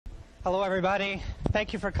Hello, everybody.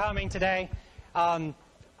 Thank you for coming today.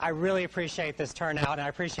 I really appreciate this turnout, and I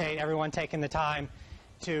appreciate everyone taking the time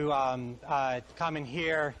to come and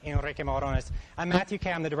hear Enrique Morones. I'm Matthew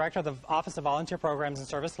Kay. I'm the Director of the Office of Volunteer Programs and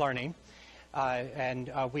Service Learning.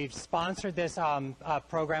 And we've sponsored this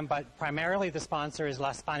program, but primarily the sponsor is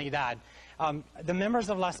La Hispanidad. The members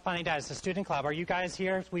of La Hispanidad, it's a student club. Are you guys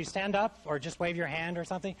here? Will you stand up or just wave your hand or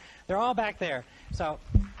something? They're all back there. So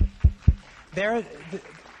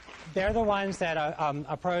they're the ones that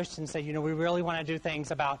approached and said, you know, we really want to do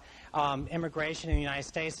things about immigration in the United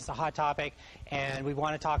States. It's a hot topic, and we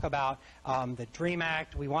want to talk about the DREAM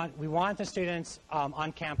Act. We want the students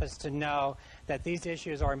on campus to know that these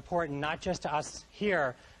issues are important not just to us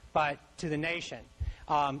here, but to the nation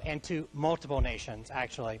and to multiple nations,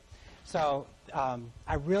 actually. So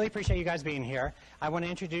I really appreciate you guys being here. I want to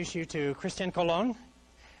introduce you to Christian Colon.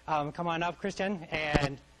 Come on up, Christian.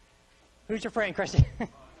 And who's your friend, Christian?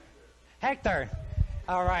 Hector.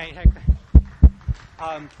 All right, Hector.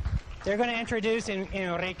 They're going to introduce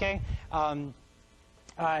Enrique.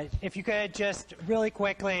 If you could just really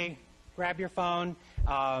quickly grab your phone.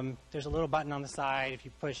 There's a little button on the side. If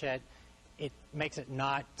you push it, it makes it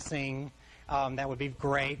not sing. That would be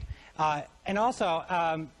great. And also,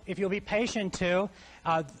 if you'll be patient too,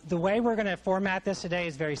 the way we're going to format this today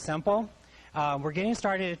is very simple. We're getting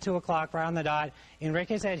started at 2 o'clock, right on the dot.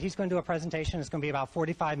 Enrique said he's going to do a presentation. It's going to be about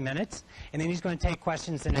 45 minutes. And then he's going to take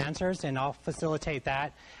questions and answers, and I'll facilitate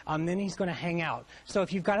that. Then he's going to hang out. So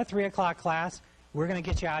if you've got a 3 o'clock class, we're going to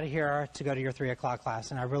get you out of here to go to your 3 o'clock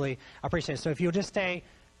class. And I really appreciate it. So if you'll just stay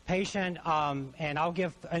patient, and I'll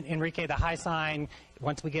give Enrique the high sign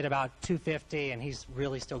once we get about 2:50, and he's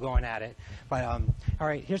really still going at it. But all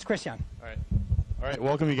right, here's Christian. All right,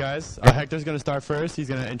 welcome you guys. Hector's going to start first. He's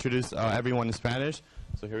going to introduce everyone in Spanish.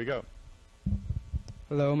 So here we go.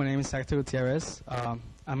 Hello, my name is Hector Gutierrez.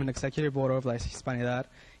 I'm an executive board of La Hispanidad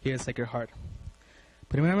here at Sacred Heart.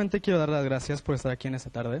 Primeramente quiero dar las gracias por estar aquí en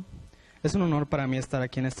esta tarde. Es un honor para mí estar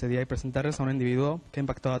aquí en este día y presentarles a un individuo que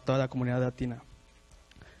impactó a toda la comunidad latina.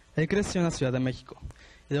 Él creció en la Ciudad de México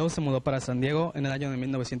y luego se mudó para San Diego en el año de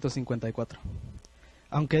 1954.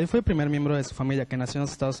 Aunque él fue el primer miembro de su familia que nació en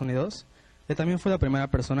los Estados Unidos, él también fue la primera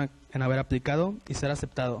persona en haber aplicado y ser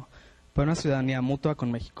aceptado por una ciudadanía mutua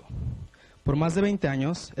con México. Por más de 20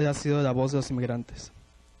 años, él ha sido la voz de los inmigrantes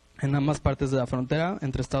en ambas partes de la frontera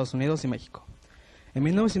entre Estados Unidos y México. En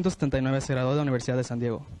 1979 se graduó de la Universidad de San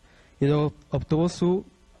Diego y luego obtuvo su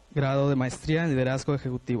grado de maestría en liderazgo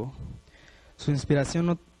ejecutivo. Su inspiración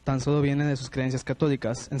no tan solo viene de sus creencias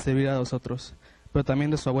católicas en servir a los otros, pero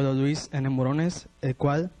también de su abuelo Luis N. Morones, el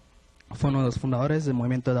cual fue uno de los fundadores del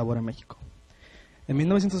Movimiento de Labor en México. En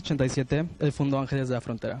 1987, él fundó Ángeles de la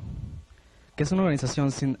Frontera, que es una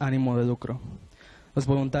organización sin ánimo de lucro. Los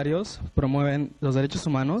voluntarios promueven los derechos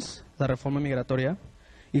humanos, la reforma migratoria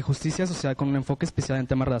y justicia social con un enfoque especial en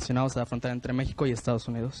temas relacionados a la frontera entre México y Estados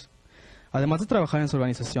Unidos. Además de trabajar en su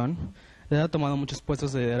organización, él ha tomado muchos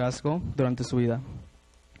puestos de liderazgo durante su vida.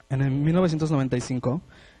 En el 1995,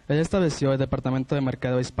 él estableció el Departamento de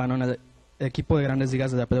Mercado Hispano en el equipo de Grandes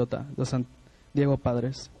Ligas de la Pelota, los San Diego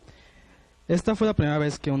Padres. Esta fue la primera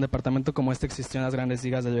vez que un departamento como este existió en las Grandes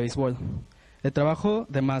Ligas del béisbol. El trabajo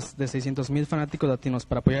de más de 600,000 fanáticos latinos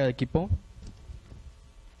para apoyar al equipo.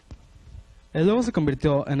 Él luego se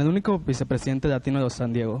convirtió en el único vicepresidente latino de los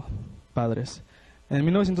San Diego Padres. En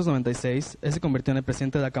 1996, él se convirtió en el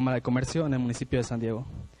presidente de la Cámara de Comercio en el municipio de San Diego.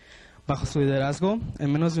 Bajo su liderazgo,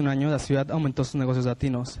 en menos de un año, la ciudad aumentó sus negocios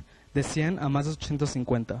latinos, de 100 a más de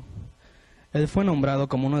 850. Él fue nombrado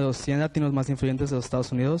como uno de los 100 latinos más influyentes de los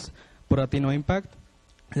Estados Unidos por Latino Impact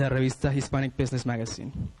y la revista Hispanic Business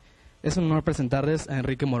Magazine. Es un honor presentarles a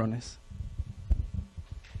Enrique Morones.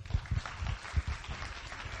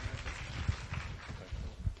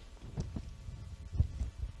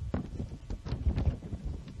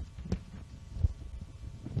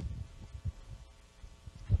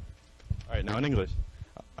 All right, now in English.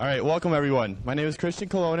 All right, welcome everyone. My name is Christian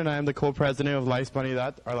Colon, and I am the co-president of La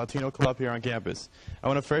Hispanidad, our Latino club here on campus. I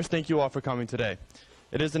want to first thank you all for coming today.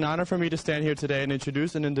 It is an honor for me to stand here today and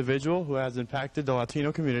introduce an individual who has impacted the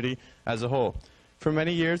Latino community as a whole. For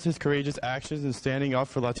many years, his courageous actions in standing up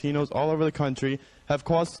for Latinos all over the country have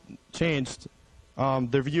changed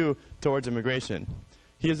their view towards immigration.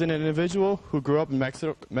 He is an individual who grew up in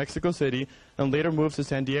Mexico City and later moved to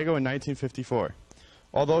San Diego in 1954.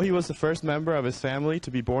 Although he was the first member of his family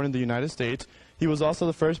to be born in the United States, he was also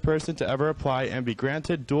the first person to ever apply and be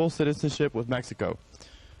granted dual citizenship with Mexico.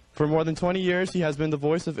 For more than 20 years, he has been the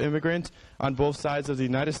voice of immigrants on both sides of the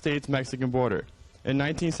United States-Mexican border. In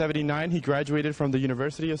 1979, he graduated from the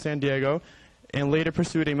University of San Diego and later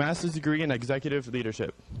pursued a master's degree in executive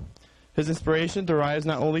leadership. His inspiration derives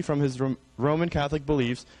not only from his Roman Catholic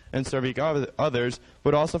beliefs and serving others,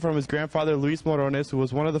 but also from his grandfather Luis Morones, who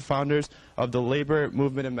was one of the founders of the labor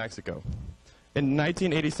movement in Mexico. In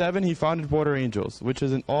 1987, he founded Border Angels, which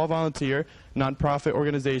is an all-volunteer, nonprofit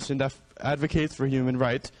organization that advocates for human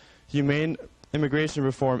rights, humane immigration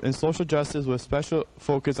reform, and social justice with special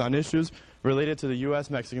focus on issues related to the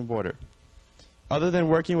U.S.-Mexican border. Other than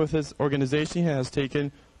working with his organization, he has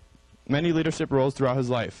taken many leadership roles throughout his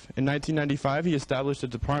life. In 1995, he established a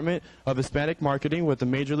Department of Hispanic Marketing with the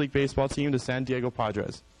Major League Baseball team, the San Diego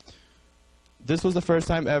Padres. This was the first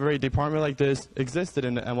time ever a department like this existed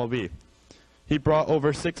in the MLB. He brought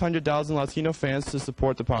over 600,000 Latino fans to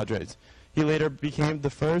support the Padres. He later became the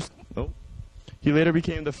first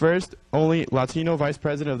only Latino vice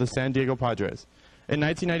president of the San Diego Padres. In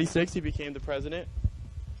 1996, he became the president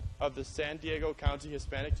of the San Diego County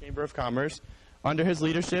Hispanic Chamber of Commerce. Under his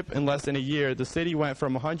leadership, in less than a year, the city went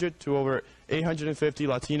from 100 to over 850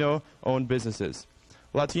 Latino-owned businesses.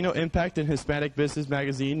 Latino Impact and Hispanic Business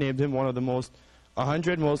Magazine named him one of the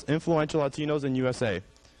 100 most influential Latinos in USA,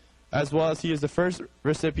 as well as he is the first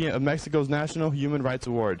recipient of Mexico's National Human Rights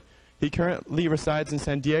Award. He currently resides in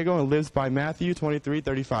San Diego and lives by Matthew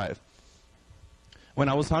 23:35. When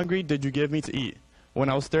I was hungry, did you give me to eat? When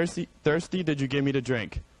I was thirsty, did you give me to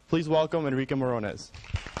drink? Please welcome Enrique Morones.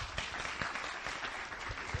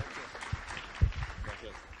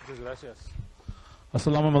 Muchas gracias.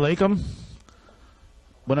 Assalamu alaikum.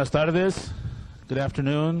 Buenas tardes. Good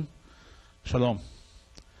afternoon. Shalom.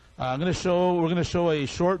 We're going to show a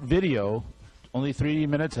short video, only 3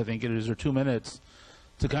 minutes, I think it is, or 2 minutes,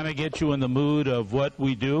 to kind of get you in the mood of what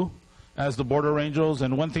we do as the Border Angels.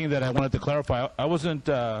 And one thing that I wanted to clarify, I wasn't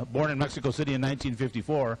born in Mexico City in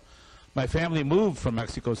 1954. My family moved from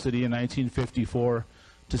Mexico City in 1954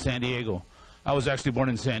 to San Diego. I was actually born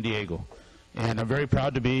in San Diego. And I'm very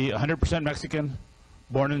proud to be 100% Mexican,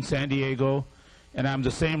 born in San Diego, and I'm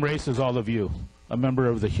the same race as all of you, a member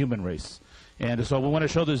of the human race. And so we want to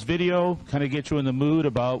show this video, kind of get you in the mood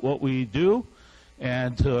about what we do,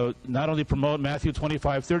 and to not only promote Matthew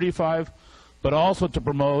 25:35, but also to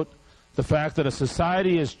promote the fact that a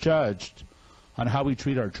society is judged on how we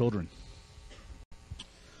treat our children.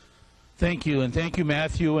 Thank you, and thank you,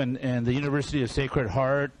 Matthew, and the University of Sacred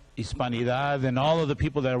Heart, Hispanidad, and all of the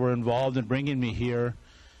people that were involved in bringing me here,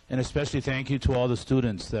 and especially thank you to all the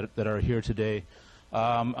students that are here today.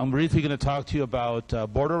 I'm briefly going to talk to you about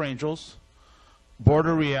Border Angels,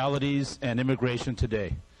 border realities, and immigration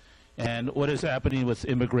today, and what is happening with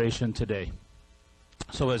immigration today.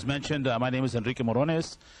 So as mentioned, my name is Enrique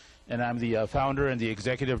Morones, and I'm the founder and the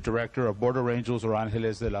executive director of Border Angels, or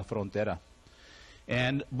Ángeles de la Frontera.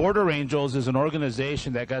 And Border Angels is an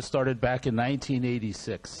organization that got started back in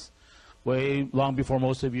 1986, way long before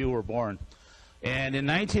most of you were born. And in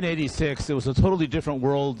 1986, it was a totally different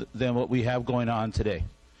world than what we have going on today.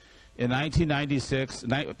 In 1986,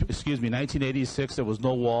 there was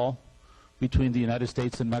no wall between the United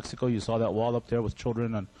States and Mexico. You saw that wall up there with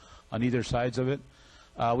children on either sides of it.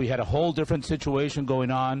 We had a whole different situation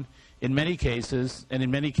going on in many cases, and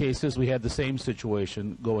in many cases we had the same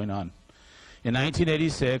situation going on. In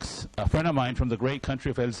 1986, a friend of mine from the great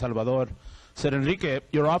country of El Salvador said, Enrique,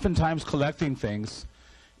 you're oftentimes collecting things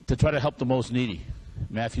to try to help the most needy.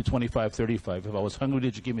 Matthew 25:35. If I was hungry,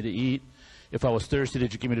 did you give me to eat? If I was thirsty,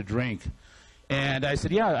 did you give me to drink? And I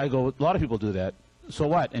said, yeah. I go, a lot of people do that. So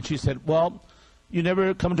what? And she said, well, you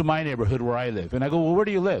never come to my neighborhood where I live. And I go, well, where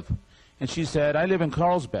do you live? And she said, I live in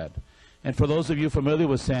Carlsbad. And for those of you familiar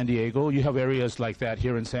with San Diego, you have areas like that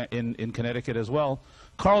here in Connecticut as well.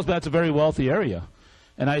 Carlsbad's a very wealthy area.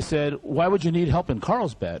 And I said, why would you need help in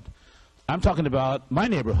Carlsbad? I'm talking about my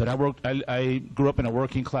neighborhood. I grew up in a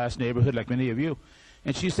working class neighborhood like many of you.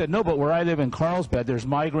 And she said, no, but where I live in Carlsbad, there's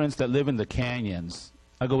migrants that live in the canyons.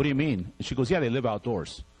 I go, what do you mean? And she goes, yeah, they live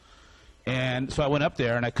outdoors. And so I went up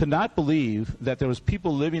there, and I could not believe that there was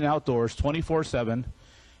people living outdoors 24/7,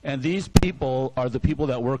 and these people are the people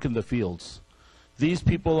that work in the fields. These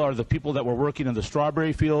people are the people that were working in the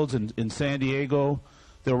strawberry fields in San Diego.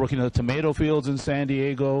 They were working in the tomato fields in San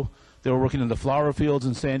Diego. They were working in the flower fields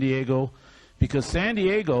in San Diego, because San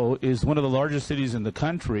Diego is one of the largest cities in the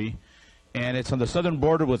country, and it's on the southern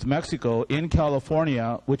border with Mexico in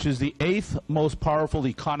California, which is the 8th most powerful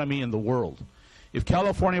economy in the world. If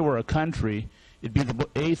California were a country, it'd be the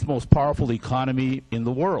 8th most powerful economy in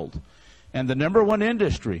the world. And the number one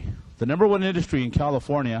industry in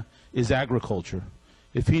California is agriculture.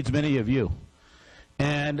 It feeds many of you.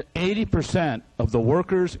 And 80% of the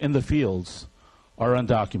workers in the fields are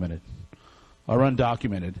undocumented.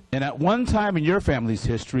 And at one time in your family's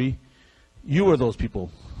history, you were those people.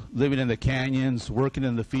 living in the canyons, working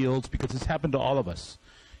in the fields, because it's happened to all of us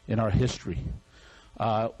in our history,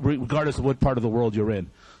 regardless of what part of the world you're in.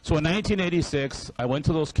 So in 1986, I went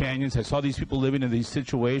to those canyons, I saw these people living in these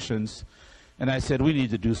situations, and I said, we need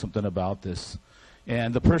to do something about this.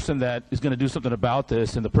 And the person that is going to do something about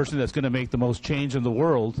this, and the person that's going to make the most change in the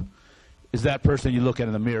world, is that person you look at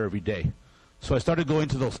in the mirror every day. So I started going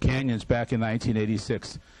to those canyons back in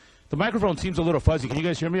 1986. The microphone seems a little fuzzy. Can you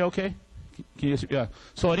guys hear me okay? Can you guys, yeah.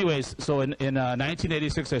 So anyways, so in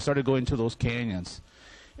 1986, I started going to those canyons.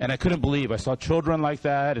 And I couldn't believe. I saw children like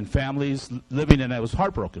that and families living, and I was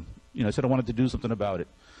heartbroken. You know, I said I wanted to do something about it.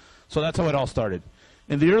 So that's how it all started.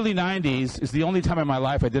 In the early 90s is the only time in my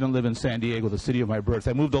life I didn't live in San Diego, the city of my birth.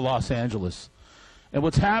 I moved to Los Angeles. And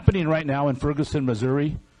what's happening right now in Ferguson,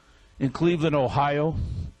 Missouri, in Cleveland, Ohio,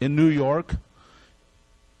 in New York,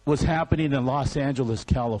 was happening in Los Angeles,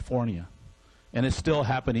 California. And it's still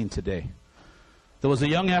happening today. There was a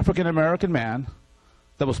young African-American man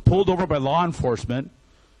that was pulled over by law enforcement,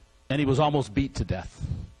 and he was almost beat to death.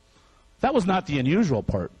 That was not the unusual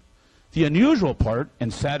part. The unusual part,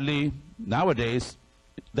 and sadly, nowadays,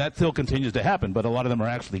 that still continues to happen, but a lot of them are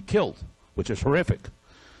actually killed, which is horrific.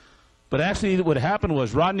 But actually what happened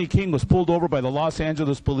was Rodney King was pulled over by the Los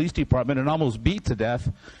Angeles Police Department and almost beat to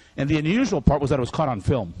death. And the unusual part was that it was caught on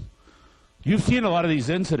film. You've seen a lot of these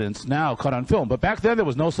incidents now caught on film, but back then there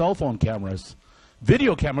was no cell phone cameras.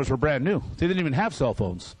 Video cameras were brand new. They didn't even have cell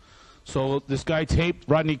phones. So this guy taped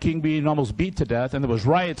Rodney King being almost beat to death, and there was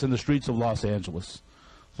riots in the streets of Los Angeles,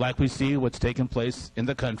 like we see what's taking place in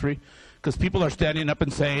the country, because people are standing up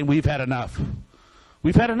and saying, we've had enough.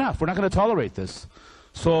 We've had enough. We're not going to tolerate this.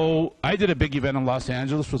 So I did a big event in Los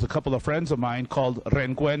Angeles with a couple of friends of mine called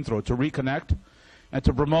Reencuentro, to reconnect and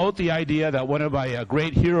to promote the idea that one of my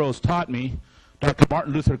great heroes taught me, Dr.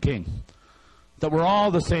 Martin Luther King, that we're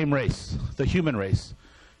all the same race, the human race,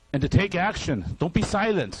 and to take action. Don't be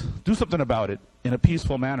silent. Do something about it in a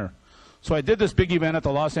peaceful manner. So I did this big event at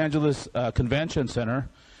the Los Angeles Convention Center,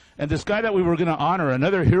 and this guy that we were going to honor,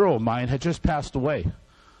 another hero of mine, had just passed away.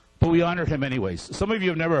 But we honored him anyways. Some of you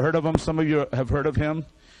have never heard of him. Some of you have heard of him.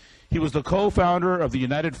 He was the co-founder of the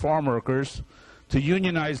United Farm Workers to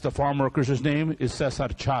unionize the farm workers. His name is Cesar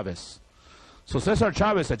Chavez. So Cesar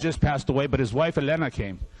Chavez had just passed away, but his wife Elena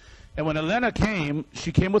came. And when Elena came,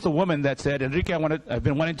 she came with a woman that said, Enrique, I've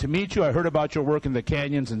been wanting to meet you. I heard about your work in the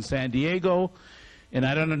canyons in San Diego, and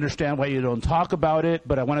I don't understand why you don't talk about it,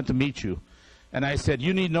 but I wanted to meet you. And I said,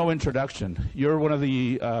 you need no introduction. You're one of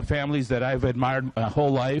the families that I've admired my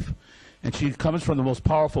whole life. And she comes from the most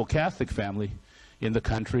powerful Catholic family in the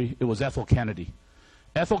country. It was Ethel Kennedy.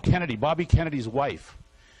 Ethel Kennedy, Bobby Kennedy's wife.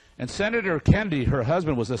 And Senator Kennedy, her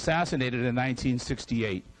husband, was assassinated in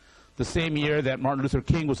 1968, the same year that Martin Luther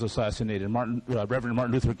King was assassinated, Reverend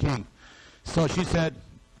Martin Luther King. So she said,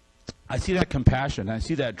 I see that compassion, I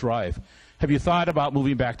see that drive. Have you thought about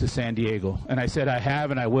moving back to San Diego? And I said, I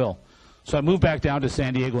have and I will. So I moved back down to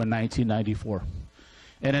San Diego in 1994.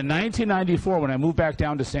 And in 1994, when I moved back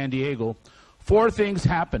down to San Diego, 4 things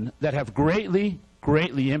happened that have greatly,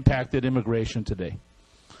 greatly impacted immigration today.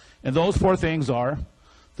 And those 4 things are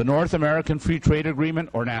the North American Free Trade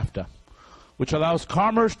Agreement, or NAFTA, which allows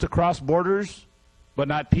commerce to cross borders, but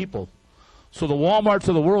not people. So the Walmarts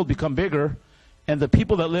of the world become bigger, and the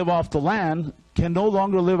people that live off the land can no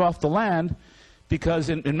longer live off the land. Because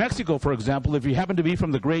in Mexico, for example, if you happen to be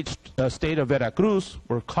from the great state of Veracruz,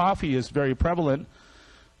 where coffee is very prevalent,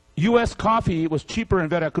 U.S. coffee was cheaper in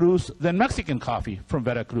Veracruz than Mexican coffee from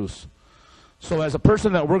Veracruz. So as a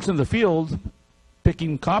person that works in the field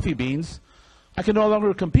picking coffee beans, I can no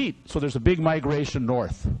longer compete. So there's a big migration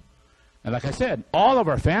north. And like I said, all of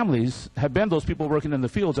our families have been those people working in the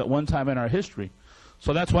fields at one time in our history.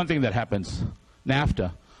 So that's one thing that happens,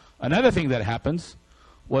 NAFTA. Another thing that happens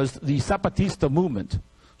was the Zapatista movement.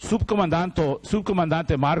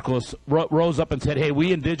 Subcomandante Marcos rose up and said, hey,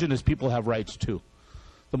 we indigenous people have rights too.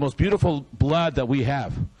 The most beautiful blood that we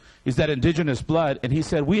have is that indigenous blood, and he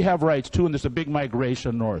said, we have rights too, and there's a big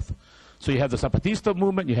migration north. So you have the Zapatista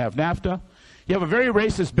movement, you have NAFTA, you have a very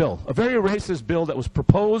racist bill that was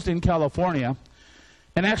proposed in California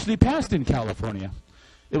and actually passed in California.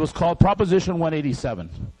 It was called Proposition 187.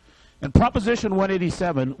 And Proposition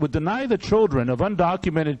 187 would deny the children of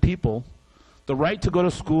undocumented people the right to go to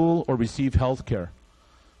school or receive health care.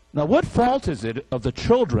 Now, what fault is it of the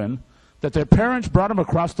children that their parents brought them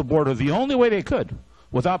across the border the only way they could,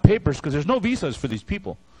 without papers, because there's no visas for these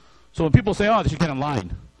people. So when people say, oh, they should get in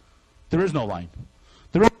line, there is no line.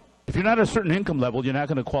 If you're not at a certain income level, you're not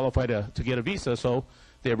going to qualify to get a visa, so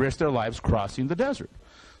they risk their lives crossing the desert.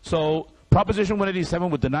 So Proposition 187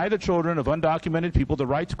 would deny the children of undocumented people the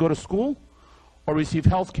right to go to school or receive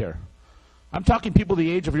health care. I'm talking people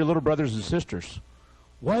the age of your little brothers and sisters.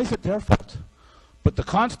 Why is it their fault? But the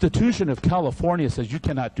Constitution of California says you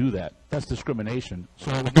cannot do that. That's discrimination.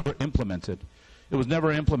 So it was never implemented. It was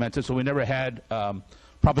never implemented, so we never had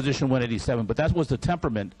Proposition 187. But that was the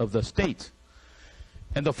temperament of the state.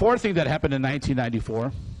 And the fourth thing that happened in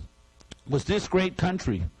 1994 was this great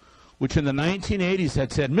country, which in the 1980s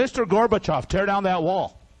had said, Mr. Gorbachev, tear down that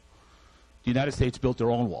wall. The United States built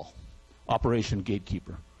their own wall, Operation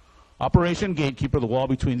Gatekeeper. Operation Gatekeeper, the wall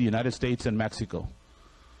between the United States and Mexico.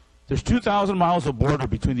 There's 2,000 miles of border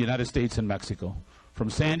between the United States and Mexico, from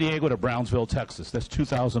San Diego to Brownsville, Texas. That's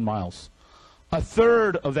 2,000 miles. A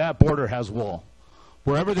third of that border has wall.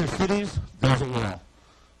 Wherever there's cities, there's a wall.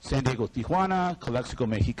 San Diego, Tijuana, Calexico,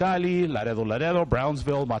 Mexicali, Laredo,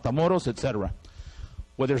 Brownsville, Matamoros, etc.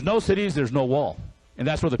 Where there's no cities, there's no wall. And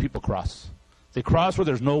that's where the people cross. They cross where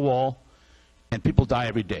there's no wall, and people die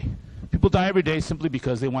every day. People die every day simply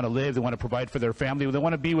because they want to live, they want to provide for their family, they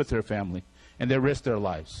want to be with their family, and they risk their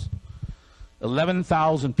lives.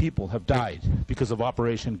 11,000 people have died because of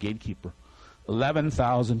Operation Gatekeeper.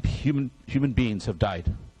 11,000 human beings have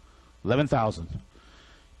died. 11,000.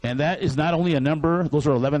 And that is not only a number, those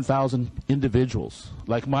are 11,000 individuals,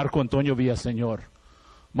 like Marco Antonio Villaseñor.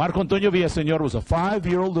 Marco Antonio Villaseñor was a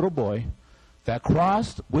 5-year-old little boy that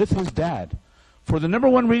crossed with his dad for the number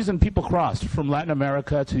one reason people crossed from Latin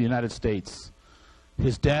America to the United States.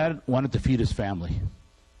 His dad wanted to feed his family,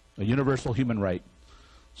 a universal human right.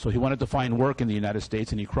 So he wanted to find work in the United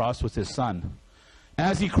States, and he crossed with his son.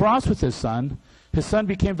 As he crossed with his son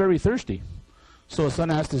became very thirsty. So his son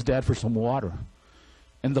asked his dad for some water.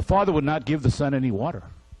 And the father would not give the son any water.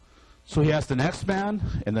 So he asked the next man,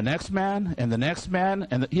 and the next man, and the next man,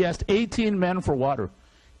 and he asked 18 men for water.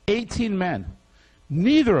 18 men.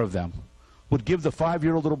 Neither of them would give the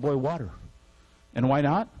 5-year-old little boy water. And why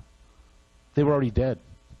not? They were already dead.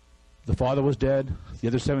 The father was dead, the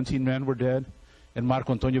other 17 men were dead, and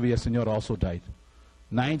Marco Antonio Villaseñor also died.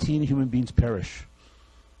 19 human beings perish.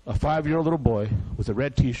 A 5-year-old little boy with a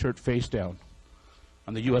red t-shirt face down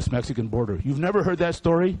on the U.S.-Mexican border. You've never heard that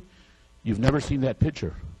story? You've never seen that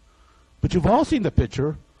picture. But you've all seen the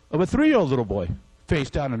picture of a 3-year-old little boy face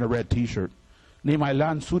down in a red t-shirt named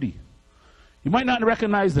Aylan Suri. You might not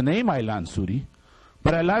recognize the name Aylan Suri,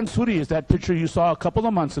 but Aylan Suri is that picture you saw a couple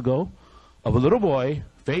of months ago of a little boy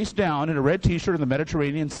face down in a red t-shirt in the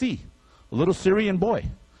Mediterranean Sea. A little Syrian boy. It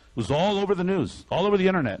was all over the news, all over the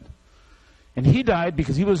internet. And he died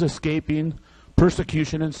because he was escaping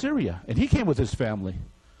persecution in Syria, and he came with his family.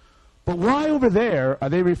 But why over there are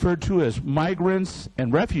they referred to as migrants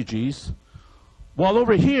and refugees, while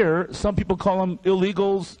over here some people call them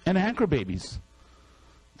illegals and anchor babies?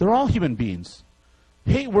 They're all human beings.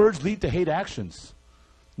 Hate words lead to hate actions.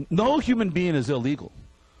 No human being is illegal.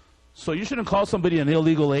 So you shouldn't call somebody an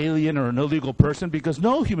illegal alien or an illegal person, because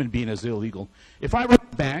no human being is illegal. If I rob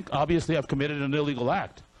a bank, obviously I've committed an illegal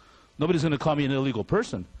act. Nobody's going to call me an illegal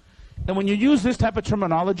person. And when you use this type of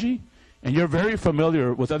terminology, and you're very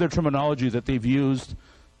familiar with other terminology that they've used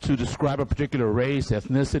to describe a particular race,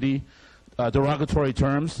 ethnicity, derogatory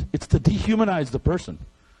terms, it's to dehumanize the person.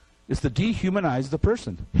 It's to dehumanize the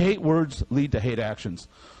person. Hate words lead to hate actions.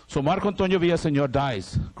 So Marco Antonio Villaseñor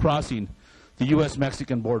dies crossing the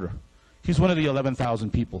U.S.-Mexican border. He's one of the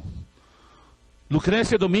 11,000 people.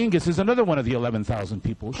 Lucrecia Dominguez is another one of the 11,000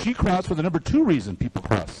 people. She crossed for the number 2 reason people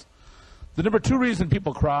cross. The number 2 reason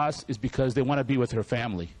people cross is because they want to be with their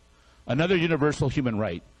family. Another universal human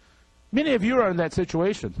right. Many of you are in that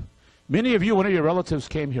situation. Many of you, one of your relatives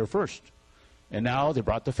came here first, and now they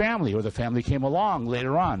brought the family, or the family came along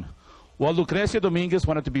later on. Well, Lucrecia Dominguez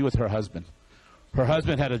wanted to be with her husband. Her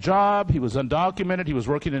husband had a job, he was undocumented, he was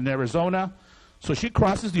working in Arizona, so she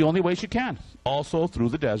crosses the only way she can, also through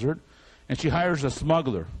the desert, and she hires a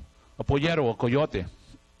smuggler, a pollero, a coyote.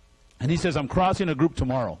 And he says, I'm crossing a group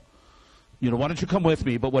tomorrow. You know, why don't you come with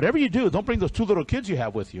me? But whatever you do, don't bring those 2 little kids you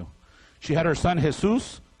have with you. She had her son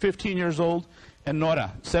Jesus, 15 years old, and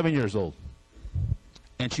Nora, 7 years old.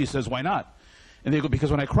 And she says, why not? And they go,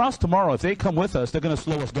 because when I cross tomorrow, if they come with us, they're going to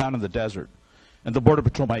slow us down in the desert, and the Border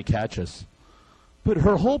Patrol might catch us. But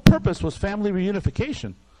her whole purpose was family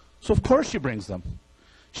reunification. So of course she brings them.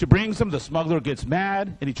 She brings them, the smuggler gets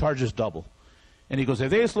mad, and he charges double. And he goes,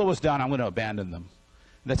 if they slow us down, I'm going to abandon them.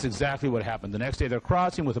 And that's exactly what happened. The next day they're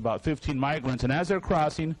crossing with about 15 migrants, and as they're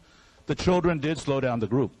crossing, the children did slow down the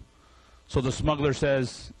group. So the smuggler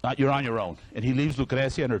says, you're on your own. And he leaves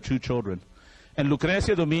Lucrecia and her 2 children. And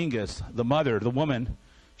Lucrecia Dominguez, the mother, the woman,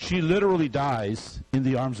 she literally dies in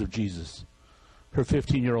the arms of Jesus, her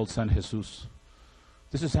 15-year-old son, Jesus.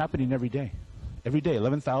 This is happening every day. Every day,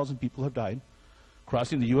 11,000 people have died,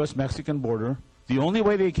 crossing the U.S.-Mexican border the only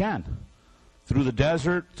way they can, through the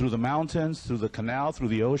desert, through the mountains, through the canal, through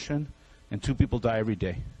the ocean, and 2 people die every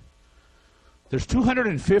day. There's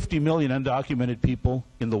 250 million undocumented people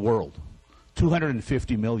in the world.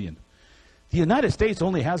 250 million. The United States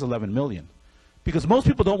only has 11 million because most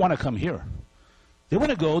people don't want to come here. They want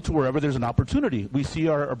to go to wherever there's an opportunity. We see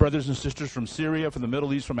our brothers and sisters from Syria, from the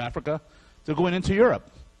Middle East, from Africa. They're going into Europe.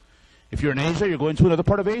 If you're in Asia, you're going to another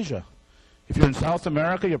part of Asia. If you're in South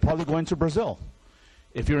America, you're probably going to Brazil.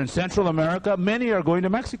 If you're in Central America, many are going to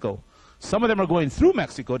Mexico. Some of them are going through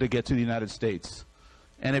Mexico to get to the United States.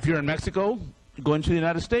 And if you're in Mexico, you're going to the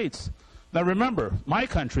United States. Now remember, my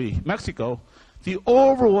country, Mexico, the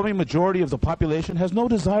overwhelming majority of the population has no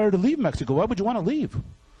desire to leave Mexico. Why would you want to leave?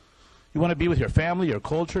 You want to be with your family, your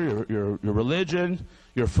culture, your religion,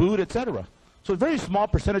 your food, etc. So a very small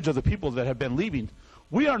percentage of the people that have been leaving.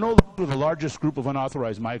 We are no longer the largest group of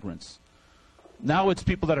unauthorized migrants. Now it's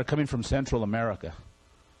people that are coming from Central America.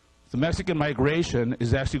 The Mexican migration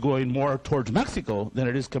is actually going more towards Mexico than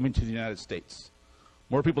it is coming to the United States.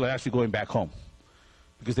 More people are actually going back home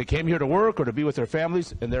because they came here to work or to be with their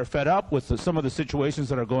families, and they're fed up with some of the situations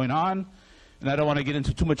that are going on. And I don't want to get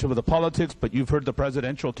into too much of the politics, but you've heard the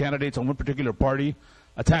presidential candidates on one particular party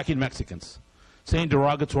attacking Mexicans, saying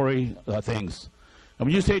derogatory things. And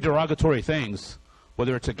when you say derogatory things,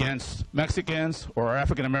 whether it's against Mexicans or our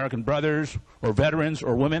African-American brothers or veterans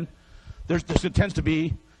or women, there tends to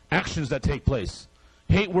be actions that take place.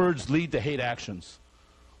 Hate words lead to hate actions.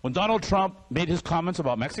 When Donald Trump made his comments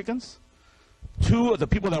about Mexicans, 2 of the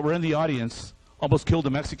people that were in the audience almost killed a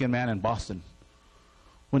Mexican man in Boston.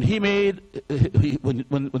 When he made,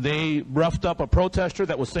 when they roughed up a protester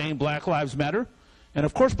that was saying Black Lives Matter, and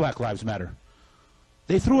of course Black Lives Matter,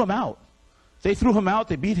 they threw him out. They threw him out,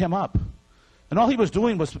 they beat him up. And all he was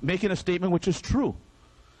doing was making a statement which is true.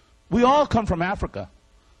 We all come from Africa.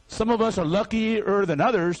 Some of us are luckier than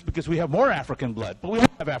others because we have more African blood, but we all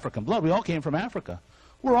have African blood. We all came from Africa.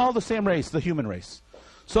 We're all the same race, the human race.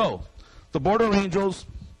 So, the Border Angels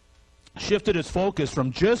shifted its focus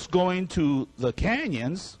from just going to the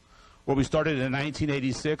canyons, where we started in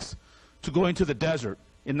 1986, to going to the desert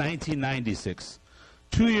in 1996,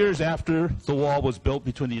 2 years after the wall was built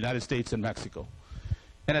between the United States and Mexico.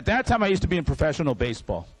 And at that time, I used to be in professional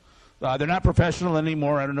baseball. They're not professional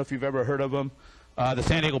anymore. I don't know if you've ever heard of them. The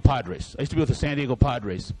San Diego Padres. I used to be with the San Diego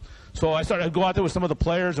Padres. So I'd go out there with some of the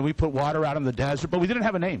players, and we put water out in the desert, but we didn't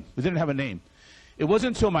have a name. We didn't have a name. It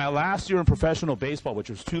wasn't until my last year in professional baseball,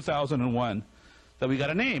 which was 2001, that we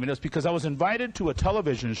got a name. And it was because I was invited to a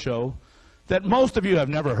television show that most of you have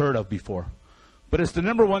never heard of before. But it's the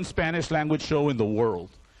 #1 Spanish language show in the world,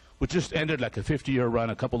 which just ended like a 50-year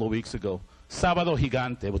run a couple of weeks ago. Sábado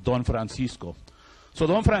Gigante with Don Francisco. So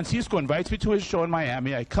Don Francisco invites me to his show in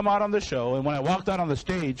Miami. I come out on the show, and when I walked out on the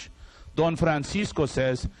stage, Don Francisco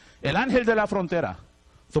says, El Ángel de la Frontera,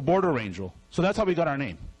 the Border Angel. So that's how we got our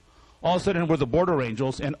name. All of a sudden, we're the Border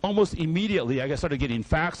Angels, and almost immediately, I started getting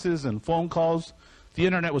faxes and phone calls. The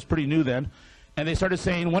internet was pretty new then, and they started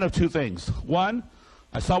saying one of 2 things. 1,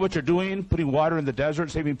 I saw what you're doing, putting water in the desert,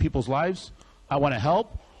 saving people's lives. I want to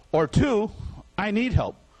help. Or 2, I need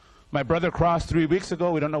help. My brother crossed 3 weeks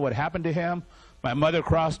ago. We don't know what happened to him. My mother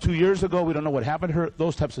crossed 2 years ago. We don't know what happened to her.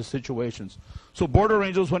 Those types of situations. So Border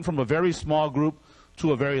Angels went from a very small group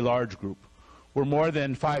to a very large group. We're more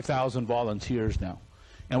than 5,000 volunteers now.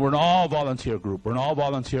 And we're an all-volunteer group. We're an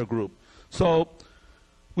all-volunteer group. So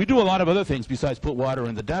we do a lot of other things besides put water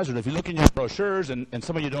in the desert. If you look in your brochures, and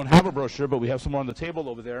some of you don't have a brochure, but we have some more on the table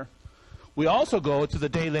over there, we also go to the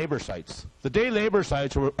day labor sites. The day labor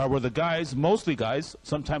sites are where the guys, mostly guys,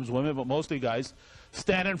 sometimes women, but mostly guys,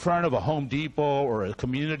 stand in front of a Home Depot or a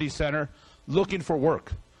community center looking for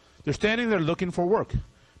work. They're standing there looking for work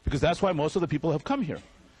because that's why most of the people have come here.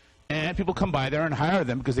 And people come by there and hire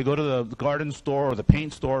them because they go to the garden store or the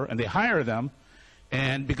paint store and they hire them,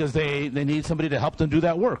 and because they need somebody to help them do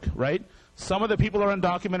that work, right? Some of the people are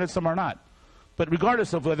undocumented, some are not. But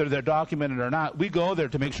regardless of whether they're documented or not, we go there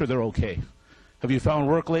to make sure they're okay. Have you found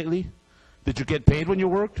work lately? Did you get paid when you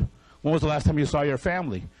worked? When was the last time you saw your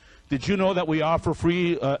family? Did you know that we offer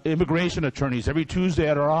free immigration attorneys every Tuesday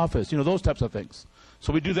at our office? You know, those types of things.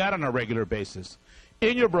 So we do that on a regular basis.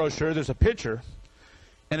 In your brochure, there's a picture,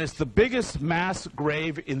 and it's the biggest mass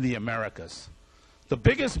grave in the Americas. The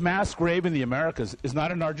biggest mass grave in the Americas is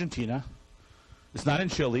not in Argentina. It's not in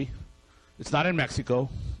Chile. It's not in Mexico.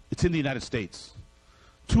 It's in the United States.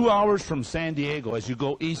 2 hours from San Diego, as you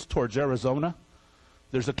go east towards Arizona,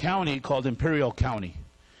 there's a county called Imperial County.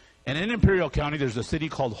 And in Imperial County, there's a city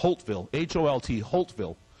called Holtville, H-O-L-T,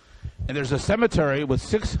 Holtville. And there's a cemetery with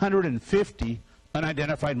 650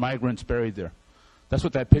 unidentified migrants buried there. That's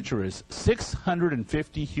what that picture is.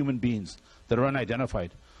 650 human beings that are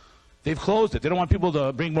unidentified. They've closed it. They don't want people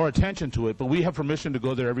to bring more attention to it, but we have permission to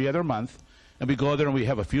go there every other month, and we go there and we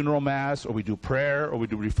have a funeral mass, or we do prayer, or we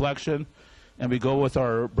do reflection, and we go with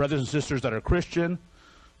our brothers and sisters that are Christian,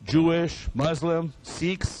 Jewish, Muslim,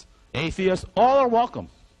 Sikhs, atheists. All are welcome.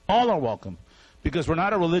 All are welcome, because we're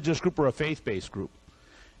not a religious group or a faith-based group.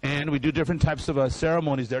 And we do different types of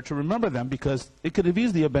ceremonies there to remember them, because it could have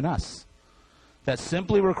easily have been us that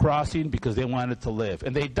simply were crossing because they wanted to live.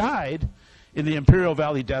 And they died in the Imperial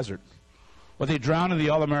Valley Desert, or they drowned in the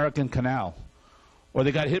All-American Canal, or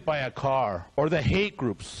they got hit by a car, or the hate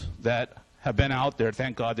groups that have been out there.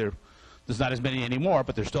 Thank God there's not as many anymore,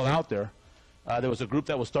 but they're still out there. There was a group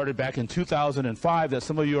that was started back in 2005 that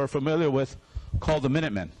some of you are familiar with called the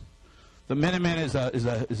Minutemen. The Minutemen is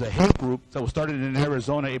a hate group that was started in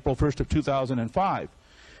Arizona April 1st of 2005.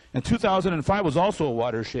 And 2005 was also a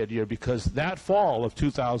watershed year, because that fall of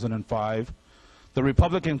 2005, the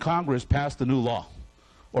Republican Congress passed a new law,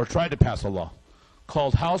 or tried to pass a law,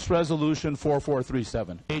 called House Resolution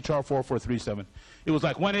 4437, H.R. 4437. It was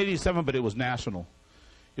like 187, but it was national.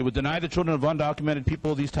 It would deny the children of undocumented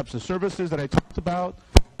people these types of services that I talked about.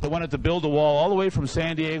 They wanted to build a wall all the way from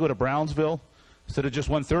San Diego to Brownsville, instead of just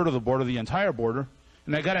 1/3 of the border, the entire border.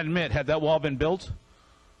 And I got to admit, had that wall been built,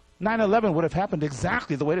 9/11 would have happened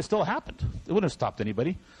exactly the way it still happened. It wouldn't have stopped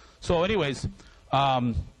anybody. So anyways,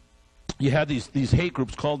 you had these hate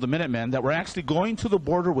groups called the Minutemen that were actually going to the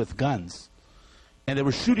border with guns, and they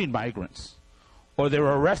were shooting migrants, or they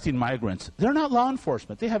were arresting migrants. They're not law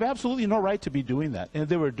enforcement. They have absolutely no right to be doing that, and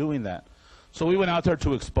they were doing that. So we went out there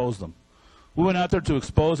to expose them. We went out there to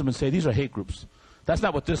expose them and say, these are hate groups. That's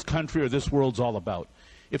not what this country or this world's all about.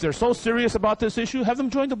 If they're so serious about this issue, have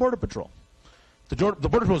them join the Border Patrol. The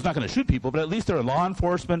Border Patrol is not going to shoot people, but at least they're law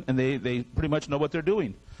enforcement, and they pretty much know what they're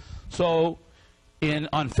doing. So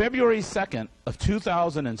on February 2nd of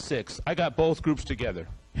 2006, I got both groups together.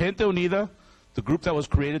 Gente Unida, the group that was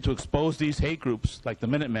created to expose these hate groups, like the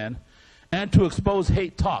Minutemen, and to expose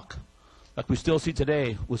hate talk, like we still see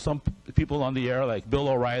today with some people on the air like Bill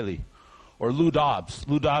O'Reilly or Lou Dobbs.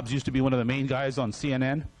 Lou Dobbs used to be one of the main guys on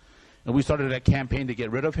CNN, and we started that campaign to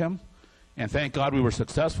get rid of him. And thank God we were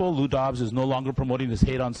successful. Lou Dobbs is no longer promoting his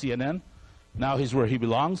hate on CNN. Now he's where he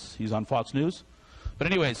belongs. He's on Fox News. But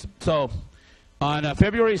anyways, so on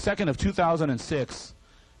February 2nd of 2006,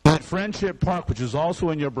 at Friendship Park, which is also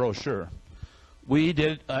in your brochure,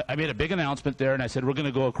 I made a big announcement there, and I said, we're going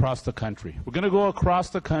to go across the country. We're going to go across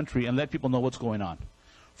the country and let people know what's going on.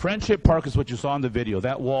 Friendship Park is what you saw in the video.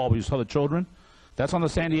 That wall where you saw the children, that's on the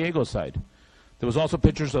San Diego side. There was also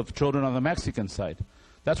pictures of children on the Mexican side.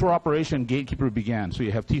 That's where Operation Gatekeeper began. So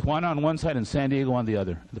you have Tijuana on one side and San Diego on the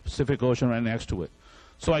other, the Pacific Ocean right next to it.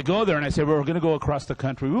 So I go there and I say, well, we're going to go across the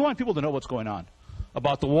country. We want people to know what's going on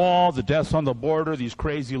about the wall, the deaths on the border, these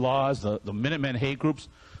crazy laws, the Minutemen hate groups.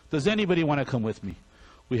 Does anybody want to come with me?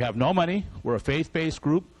 We have no money. We're a faith-based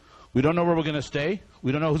group. We don't know where we're going to stay.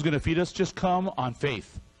 We don't know who's going to feed us. Just come on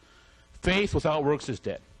faith. Faith without works is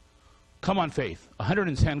dead. Come on faith.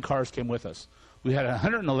 110 cars came with us. We had a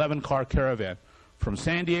 111-car caravan from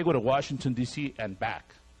San Diego to Washington, D.C. and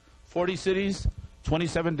back. 40 cities,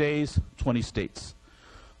 27 days, 20 states.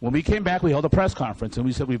 When we came back, we held a press conference, and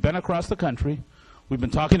we said, we've been across the country. We've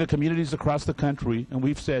been talking to communities across the country, and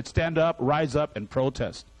we've said, stand up, rise up, and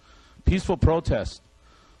protest. Peaceful protest.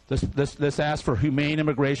 Let's ask for humane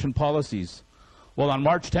immigration policies. Well, on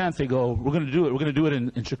March 10th, they go, we're going to do it. We're going to do it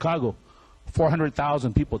in Chicago.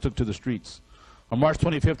 400,000 people took to the streets. On March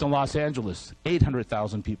 25th in Los Angeles,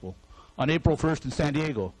 800,000 people. On April 1st in San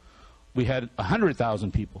Diego, we had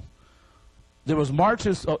 100,000 people. There was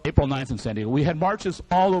marches, April 9th in San Diego. We had marches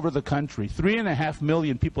all over the country. 3.5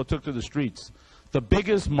 million people took to the streets. The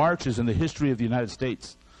biggest marches in the history of the United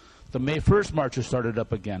States. The May 1st marches started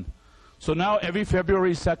up again. So now every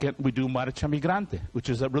February 2nd, we do Marcha Migrante, which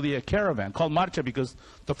is really a caravan, called Marcha because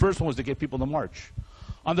the first one was to get people to march.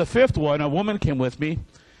 On the 5th one, a woman came with me.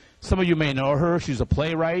 Some of you may know her. She's a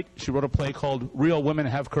playwright. She wrote a play called Real Women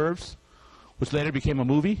Have Curves, which later became a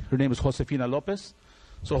movie. Her name is Josefina Lopez.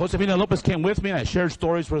 So Josefina Lopez came with me, and I shared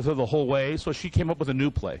stories with her the whole way. So she came up with a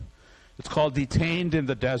new play. It's called Detained in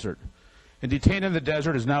the Desert. And Detained in the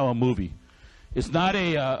Desert is now a movie. It's not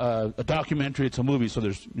a documentary, it's a movie, so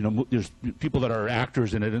there's people that are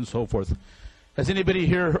actors in it and so forth. Has anybody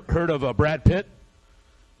here heard of Brad Pitt?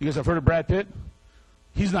 You guys have heard of Brad Pitt?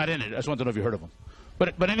 He's not in it. I just wanted to know if you heard of him.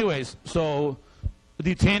 But anyways, so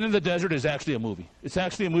Detained in the Desert is actually a movie. It's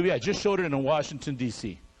actually a movie. I just showed it in Washington,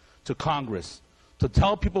 D.C. to Congress to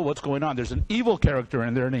tell people what's going on. There's an evil character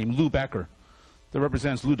in there named Lou Becker that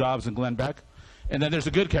represents Lou Dobbs and Glenn Beck. And then there's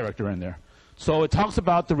a good character in there. So it talks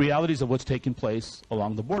about the realities of what's taking place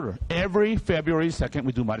along the border. Every February 2nd,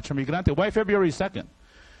 we do Marcha Migrante. Why February 2nd?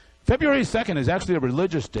 February 2nd is actually a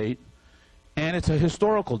religious date, and it's a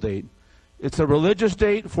historical date. It's a religious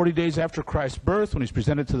date, 40 days after Christ's birth, when he's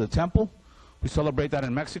presented to the temple. We celebrate that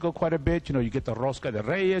in Mexico quite a bit. You know, you get the Rosca de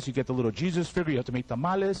Reyes, you get the little Jesus figure, you have to make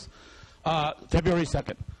tamales. February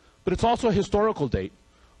 2nd. But it's also a historical date.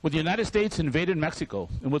 When the United States invaded Mexico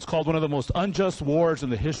in what's called one of the most unjust wars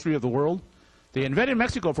in the history of the world, they invaded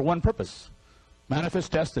Mexico for one purpose: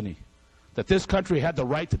 manifest destiny, that this country had the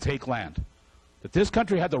right to take land. That this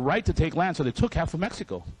country had the right to take land, so they took half of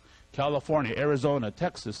Mexico. California, Arizona,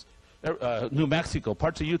 Texas, New Mexico,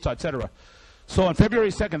 parts of Utah, etc. So on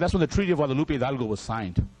February 2nd, that's when the Treaty of Guadalupe Hidalgo was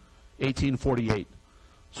signed, 1848.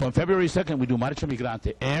 So on February 2nd, we do Marcha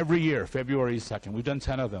Migrante every year, February 2nd. We've done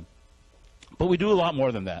 10 of them. But we do a lot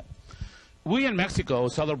more than that. We in Mexico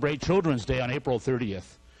celebrate Children's Day on April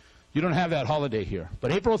 30th. You don't have that holiday here.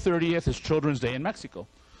 But April 30th is Children's Day in Mexico.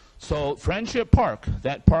 So Friendship Park,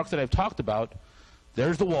 that park that I've talked about,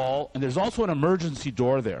 there's the wall, and there's also an emergency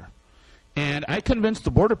door there. And I convinced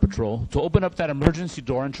the Border Patrol to open up that emergency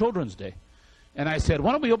door on Children's Day. And I said,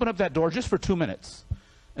 why don't we open up that door just for 2 minutes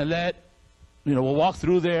and we'll walk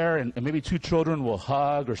through there, and maybe 2 children will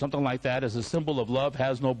hug or something like that as a symbol of love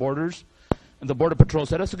has no borders. And the Border Patrol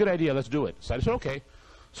said, that's a good idea, let's do it. So I said, okay.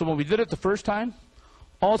 So when we did it the first time,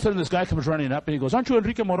 all of a sudden this guy comes running up and he goes, aren't you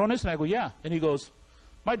Enrique Morones? And I go, yeah. And he goes,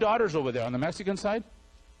 my daughter's over there on the Mexican side.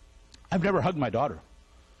 I've never hugged my daughter.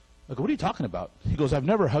 I go, what are you talking about? He goes, I've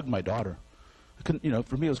never hugged my daughter. I couldn't,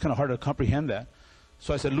 for me it was kind of hard to comprehend that.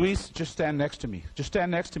 So I said, Luis, just stand next to me. Just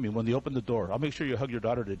stand next to me when they open the door. I'll make sure you hug your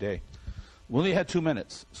daughter today. We only had 2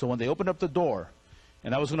 minutes. So when they opened up the door,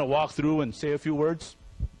 and I was going to walk through and say a few words,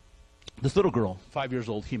 this little girl, 5 years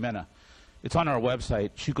old, Jimena, it's on our website.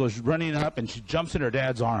 She goes running up and she jumps in her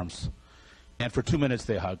dad's arms. And for 2 minutes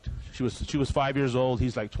they hugged. She was 5 years old.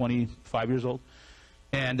 He's like 25 years old.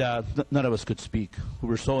 And none of us could speak. We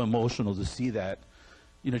were so emotional to see that.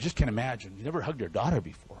 Just can't imagine. You never hugged your daughter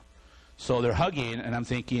before. So they're hugging, and I'm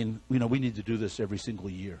thinking, we need to do this every single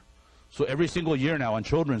year. So every single year now on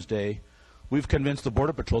Children's Day, we've convinced the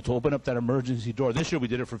Border Patrol to open up that emergency door. This year we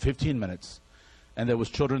did it for 15 minutes. And there was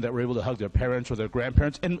children that were able to hug their parents or their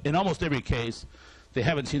grandparents. In almost every case, they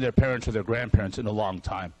haven't seen their parents or their grandparents in a long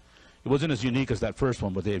time. It wasn't as unique as that first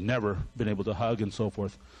one, but they've never been able to hug and so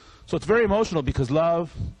forth. So it's very emotional because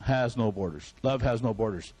love has no borders. Love has no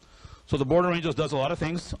borders. So the Border Angels does a lot of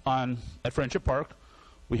things at Friendship Park.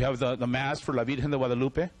 We have the Mass for La Virgen de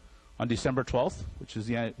Guadalupe on December 12th, which is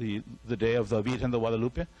the day of the Virgen de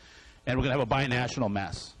Guadalupe. And we're going to have a binational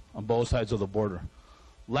Mass on both sides of the border.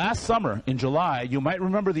 Last summer, in July, you might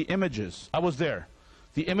remember the images. I was there.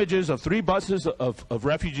 The images of 3 buses of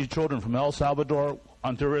refugee children from El Salvador,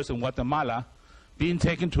 Honduras, and Guatemala being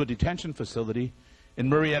taken to a detention facility in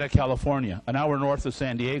Murrieta, California, an hour north of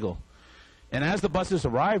San Diego. And as the buses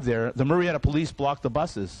arrived there, the Murrieta police blocked the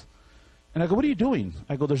buses. And I go, what are you doing?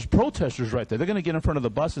 I go, there's protesters right there. They're going to get in front of the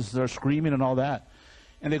buses and start screaming and all that.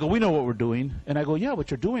 And they go, we know what we're doing. And I go, yeah,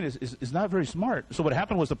 what you're doing is not very smart. So what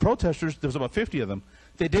happened was the protesters, there was about 50 of them,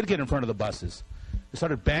 they did get in front of the buses. They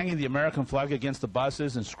started banging the American flag against the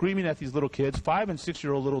buses and screaming at these little kids, 5- and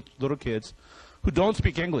 6-year-old little kids, who don't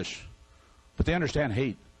speak English, but they understand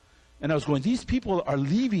hate. And I was going, these people are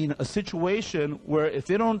leaving a situation where if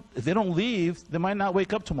they don't leave, they might not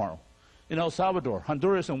wake up tomorrow. In El Salvador,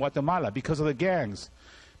 Honduras, and Guatemala, because of the gangs,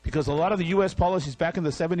 because a lot of the U.S. policies back in the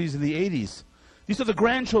 70s and the 80s. These are the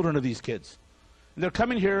grandchildren of these kids. And they're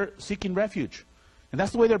coming here seeking refuge. And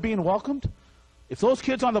that's the way they're being welcomed. If those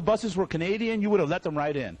kids on the buses were Canadian, you would have let them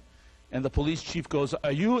right in. And the police chief goes,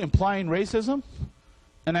 are you implying racism?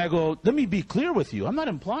 And I go, let me be clear with you. I'm not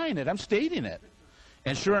implying it. I'm stating it.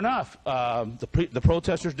 And sure enough, the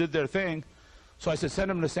protesters did their thing. So I said, send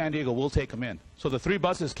them to San Diego. We'll take them in. So the 3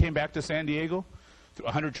 buses came back to San Diego,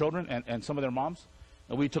 100 children and some of their moms,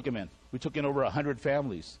 and we took them in. We took in over 100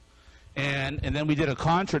 families. And then we did a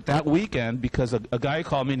concert that weekend because a guy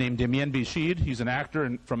called me named Demian Bichid. He's an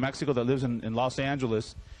actor from Mexico that lives in Los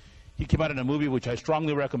Angeles. He came out in a movie which I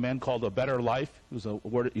strongly recommend called A Better Life.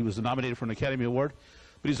 He was nominated for an Academy Award.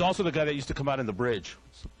 But he's also the guy that used to come out in The Bridge,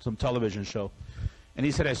 some television show. And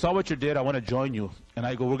he said, I saw what you did. I want to join you. And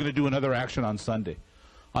I go, we're going to do another action on Sunday.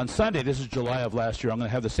 On Sunday, this is July of last year, I'm going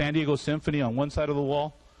to have the San Diego Symphony on one side of the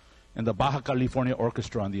wall and the Baja California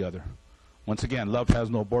Orchestra on the other. Once again, love has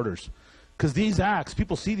no borders. Because these acts,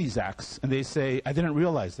 people see these acts, and they say, I didn't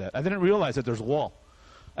realize that. I didn't realize that there's a wall.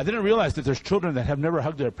 I didn't realize that there's children that have never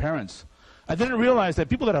hugged their parents. I didn't realize that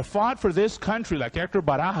people that have fought for this country, like Hector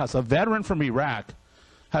Barajas, a veteran from Iraq,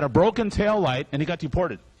 had a broken tail light, and he got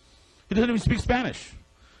deported. He doesn't even speak Spanish.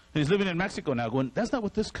 And he's living in Mexico now going, that's not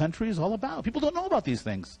what this country is all about. People don't know about these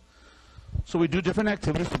things. So we do different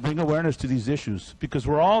activities to bring awareness to these issues because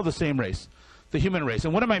we're all the same race, the human race.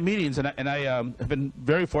 And one of my meetings, and I have been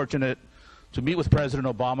very fortunate to meet with President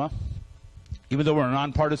Obama, even though we're a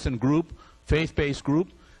nonpartisan group, faith-based group.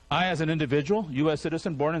 I, as an individual, U.S.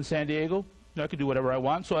 citizen, born in San Diego, I can do whatever I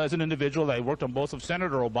want. So as an individual, I worked on both of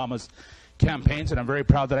Senator Obama's campaigns, and I'm very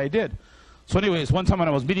proud that I did. So anyways, one time when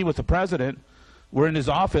I was meeting with the president, we're in his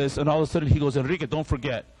office, and all of a sudden he goes, Enrique, don't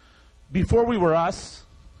forget, before we were us,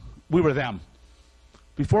 we were them.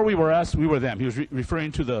 Before we were us, we were them. He was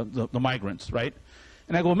referring to the migrants, right?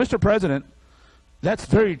 And I go, Mr. President, that's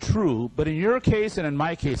very true, but in your case and in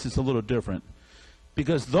my case, it's a little different.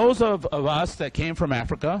 Because those of us that came from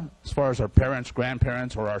Africa, as far as our parents,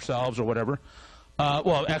 grandparents, or ourselves, or whatever,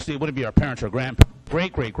 well, actually, it wouldn't be our parents or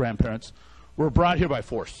great-great-grandparents, were brought here by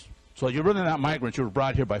force. So you're really not migrants, you were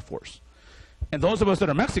brought here by force. And those of us that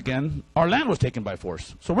are Mexican, our land was taken by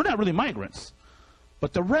force. So we're not really migrants.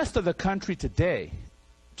 But the rest of the country today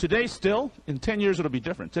still, in 10 years it'll be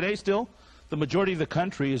different. Today still, the majority of the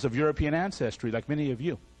country is of European ancestry, like many of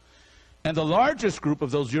you. And the largest group of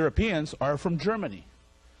those Europeans are from Germany.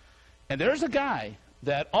 And there's a guy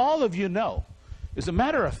that all of you know. As a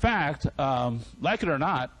matter of fact, like it or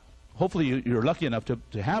not, hopefully you're lucky enough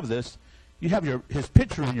to have this, you have his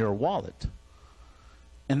picture in your wallet.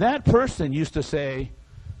 And that person used to say,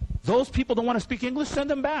 those people don't want to speak English, send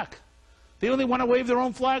them back. They only want to wave their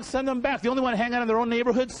own flags, send them back. They only want to hang out in their own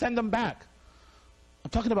neighborhood, send them back. I'm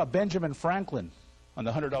talking about Benjamin Franklin on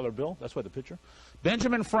the $100 bill. That's why the picture.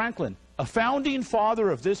 Benjamin Franklin, a founding father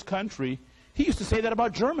of this country, he used to say that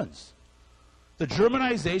about Germans. The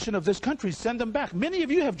Germanization of this country, send them back. Many of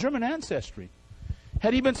you have German ancestry.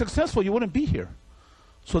 Had he been successful, you wouldn't be here.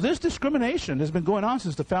 So this discrimination has been going on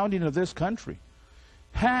since the founding of this country.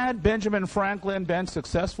 Had Benjamin Franklin been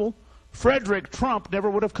successful, Frederick Trump never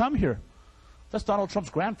would have come here. That's Donald Trump's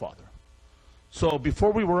grandfather. So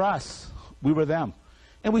before we were us, we were them.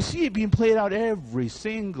 And we see it being played out every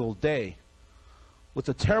single day with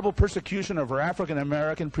the terrible persecution of our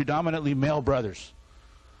African-American, predominantly male brothers.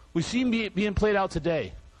 We see it being played out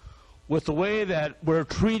today with the way that we're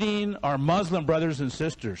treating our Muslim brothers and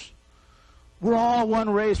sisters. We're all one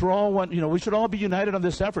race. We're all one, we should all be united on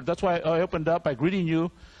this effort. That's why I opened up by greeting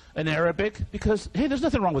you in Arabic, because, hey, there's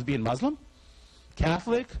nothing wrong with being Muslim,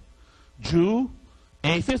 Catholic, Jew,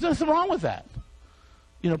 atheist. There's nothing wrong with that.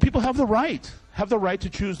 People have the right to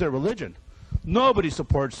choose their religion. Nobody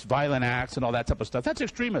supports violent acts and all that type of stuff. That's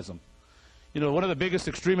extremism. One of the biggest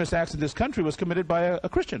extremist acts in this country was committed by a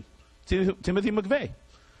Christian, Timothy McVeigh.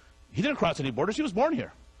 He didn't cross any borders. He was born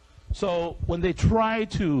here. So when they try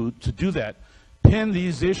to do that, pin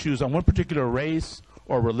these issues on one particular race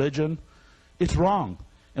or religion, it's wrong.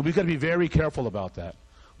 And we've got to be very careful about that.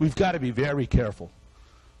 We've got to be very careful.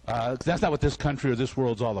 'Cause that's not what this country or this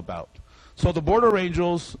world's all about. So the Border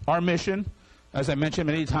Angels, our mission, as I mentioned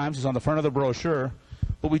many times, is on the front of the brochure.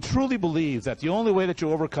 But we truly believe that the only way that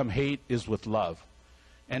you overcome hate is with love.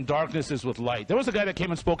 And darkness is with light. There was a guy that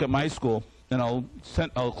came and spoke at my school, and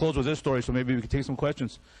I'll close with this story so maybe we can take some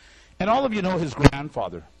questions. And all of you know his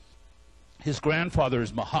grandfather. His grandfather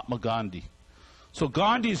is Mahatma Gandhi. So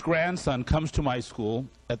Gandhi's grandson comes to my school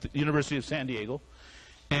at the University of San Diego,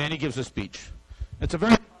 and he gives a speech. It's a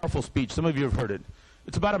very powerful speech. Some of you have heard it.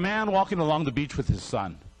 It's about a man walking along the beach with his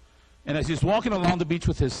son. And as he's walking along the beach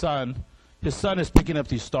with his son is picking up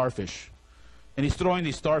these starfish. And he's throwing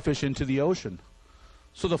these starfish into the ocean.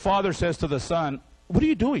 So the father says to the son, what are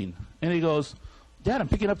you doing? And he goes, Dad, I'm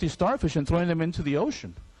picking up these starfish and throwing them into the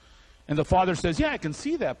ocean. And the father says, yeah, I can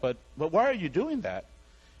see that, but why are you doing that?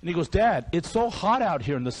 And he goes, Dad, it's so hot out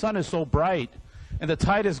here and the sun is so bright and the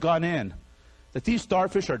tide has gone in that these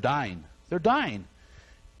starfish are dying. They're dying.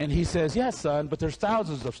 And he says, yes, son, but there's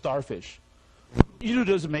thousands of starfish. It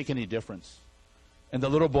doesn't make any difference. And the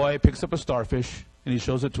little boy picks up a starfish and he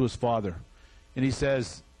shows it to his father. And he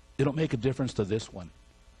says, it'll make a difference to this one.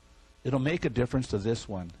 It'll make a difference to this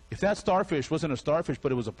one. If that starfish wasn't a starfish,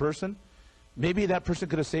 but it was a person, maybe that person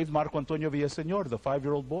could have saved Marco Antonio Villaseñor, the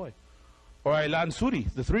 5-year-old boy. Or Aylan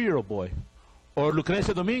Suri, the 3-year-old boy. Or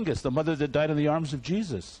Lucrecia Dominguez, the mother that died in the arms of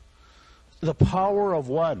Jesus. The power of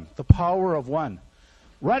one. The power of one.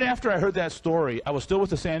 Right after I heard that story, I was still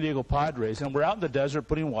with the San Diego Padres, and we're out in the desert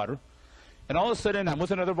putting water. And all of a sudden, I'm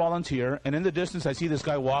with another volunteer, and in the distance, I see this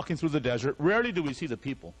guy walking through the desert. Rarely do we see the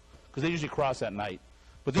people, because they usually cross at night.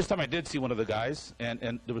 But this time I did see one of the guys,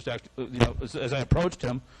 and there was actually, as I approached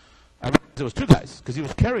him, I realized there was 2 guys, because he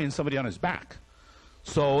was carrying somebody on his back.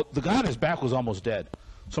 So the guy on his back was almost dead.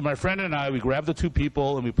 So my friend and I, we grabbed the 2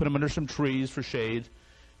 people, and we put them under some trees for shade.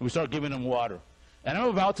 we start giving him water. And I'm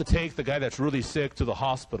about to take the guy that's really sick to the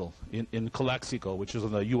hospital in Calexico, which is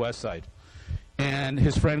on the U.S. side. And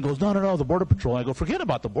his friend goes, no, the Border Patrol. I go, forget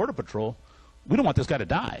about the Border Patrol. We don't want this guy to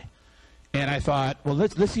die. And I thought, well,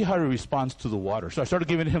 let's see how he responds to the water. So I started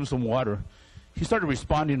giving him some water. He started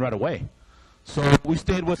responding right away. So we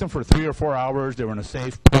stayed with him for 3 or 4 hours. They were in a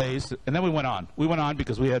safe place. And then we went on. We went on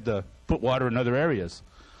because we had to put water in other areas.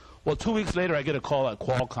 Well, 2 weeks later, I get a call at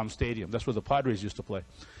Qualcomm Stadium. That's where the Padres used to play.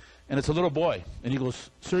 And it's a little boy. And he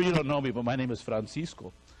goes, sir, you don't know me, but my name is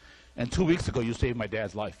Francisco. And 2 weeks ago, you saved my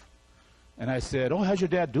dad's life. And I said, oh, how's your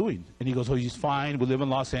dad doing? And he goes, oh, he's fine. We live in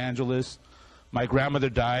Los Angeles. My grandmother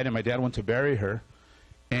died, and my dad went to bury her.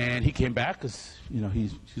 And he came back because, you know,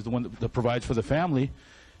 he's the one that provides for the family.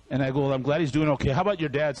 And I go, well, I'm glad he's doing okay. How about your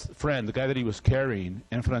dad's friend, the guy that he was carrying?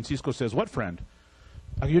 And Francisco says, what friend?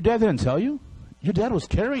 I go, your dad didn't tell you? Your dad was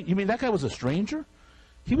carrying? You mean that guy was a stranger?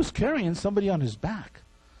 He was carrying somebody on his back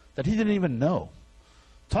that he didn't even know.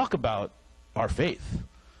 Talk about our faith.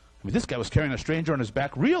 I mean, this guy was carrying a stranger on his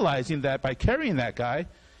back, realizing that by carrying that guy,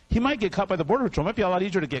 he might get caught by the Border Patrol. It might be a lot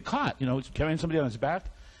easier to get caught, you know, carrying somebody on his back.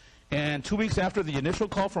 And 2 weeks after the initial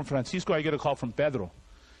call from Francisco, I get a call from Pedro.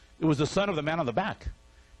 It was the son of the man on the back.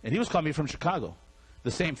 And he was calling me from Chicago.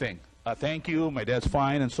 The same thing. Thank you, my dad's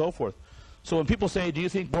fine, and so forth. So when people say, do you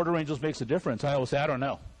think Border Angels makes a difference? I always say, I don't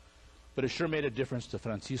know. But it sure made a difference to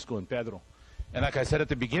Francisco and Pedro. And like I said at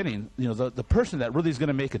the beginning, you know, the person that really is going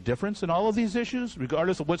to make a difference in all of these issues,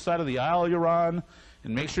 regardless of which side of the aisle you're on,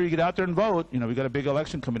 and make sure you get out there and vote. You know, we've got a big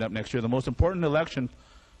election coming up next year. The most important election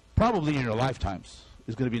probably in your lifetimes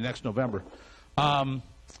is going to be next November.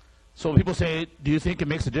 So when people say, do you think it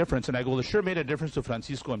makes a difference? And I go, well, it sure made a difference to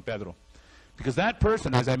Francisco and Pedro. Because that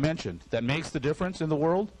person, as I mentioned, that makes the difference in the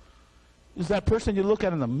world is that person you look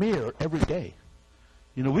at in the mirror every day.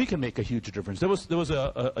 You know, we can make a huge difference. There was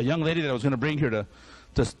a young lady that I was going to bring here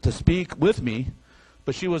to speak with me,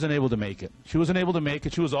 but she wasn't able to make it. She wasn't able to make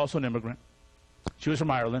it. She was also an immigrant. She was from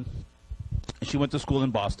Ireland. She went to school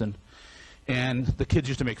in Boston. And the kids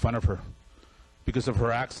used to make fun of her because of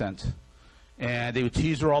her accent. And they would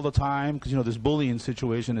tease her all the time because, you know, this bullying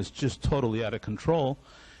situation is just totally out of control.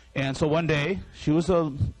 And so one day, she was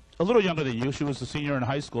a little younger than you. She was a senior in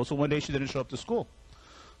high school. So one day she didn't show up to school.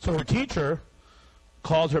 So her teacher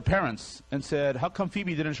called her parents and said, how come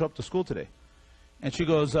Phoebe didn't show up to school today? And she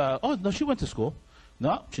goes, oh, no, she went to school.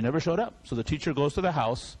 No, she never showed up. So the teacher goes to the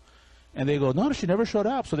house, and they go, no, she never showed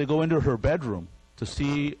up. So they go into her bedroom to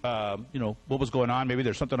see, you know, what was going on. Maybe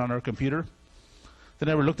there's something on her computer. They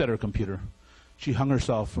never looked at her computer. She hung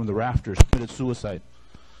herself from the rafters, committed suicide.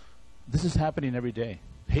 This is happening every day.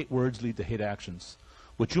 Hate words lead to hate actions.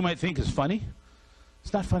 What you might think is funny,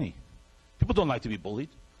 it's not funny. People don't like to be bullied.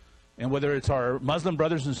 And whether it's our Muslim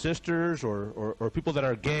brothers and sisters or people that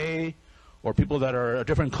are gay or people that are a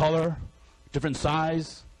different color, different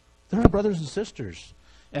size, they're our brothers and sisters.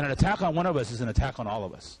 And an attack on one of us is an attack on all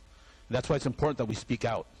of us. And that's why it's important that we speak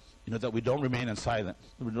out, you know, that we don't remain silent.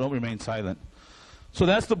 We don't remain silent. So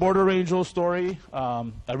that's the Border Angel story.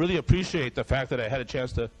 I really appreciate the fact that I had a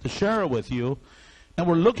chance to share it with you. And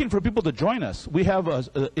we're looking for people to join us. We have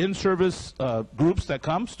in-service groups that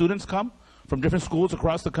come, students come from different schools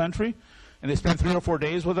across the country, and they spend 3 or 4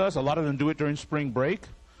 days with us. A lot of them do it during spring break.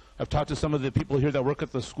 I've talked to some of the people here that work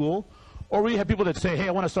at the school. Or we have people that say, hey,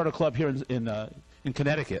 I want to start a club here in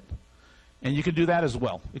Connecticut. And you can do that as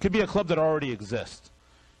well. It could be a club that already exists,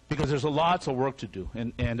 because there's lots of work to do.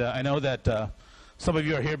 And I know that some of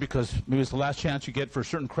you are here because maybe it's the last chance you get for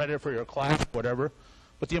certain credit for your class, whatever.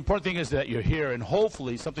 But the important thing is that you're here, and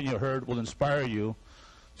hopefully something you heard will inspire you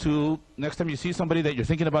to, next time you see somebody that you're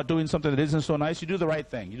thinking about doing something that isn't so nice, you do the right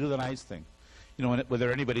thing. You do the nice thing, you know,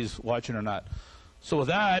 whether anybody's watching or not. So with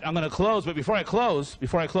that, I'm going to close. But before I close,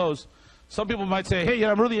 some people might say, hey,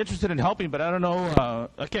 yeah, I'm really interested in helping, but I don't know,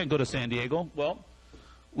 I can't go to San Diego. Well,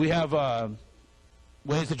 we have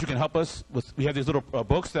ways that you can help us with. We have these little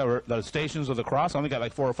books that are Stations of the Cross. I only got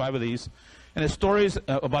like 4 or 5 of these. And it's stories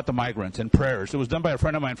about the migrants and prayers. It was done by a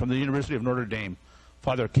friend of mine from the University of Notre Dame,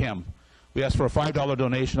 Father Kim. We asked for a $5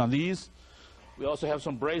 donation on these. We also have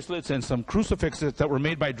some bracelets and some crucifixes that were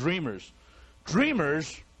made by dreamers.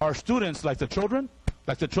 Dreamers are students like the children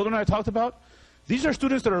I talked about. These are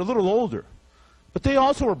students that are a little older, but they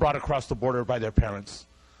also were brought across the border by their parents.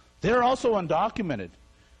 They're also undocumented.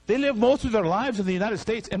 They live most of their lives in the United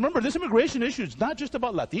States. And remember, this immigration issue is not just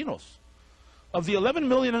about Latinos. Of the 11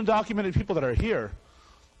 million undocumented people that are here,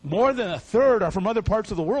 more than a third are from other parts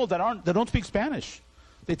of the world that don't speak Spanish.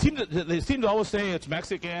 They seem to always say it's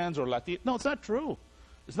Mexicans or Latinos. No, it's not true.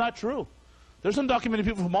 It's not true. There's undocumented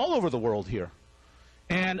people from all over the world here.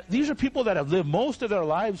 And these are people that have lived most of their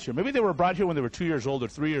lives here. Maybe they were brought here when they were 2 years old or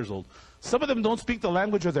 3 years old. Some of them don't speak the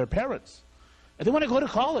language of their parents. And they want to go to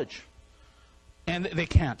college. And they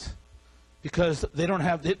can't. Because they don't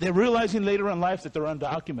have, they're realizing later in life that they're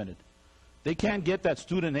undocumented. They can't get that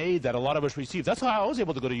student aid that a lot of us receive. That's how I was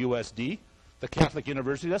able to go to USD, the Catholic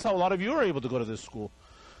University. That's how a lot of you are able to go to this school.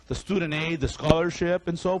 The student aid, the scholarship,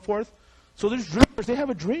 and so forth. So there's dreamers. They have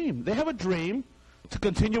a dream. They have a dream to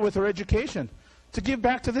continue with their education, to give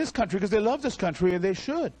back to this country because they love this country, and they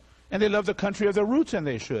should. And they love the country of their roots, and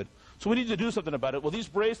they should. So we need to do something about it. Well, these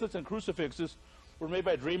bracelets and crucifixes were made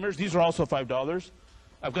by dreamers. These are also $5.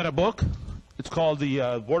 I've got a book. It's called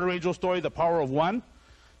the Border Angel Story, The Power of One.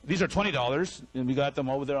 These are $20, and we got them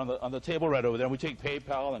over there on the table right over there. We take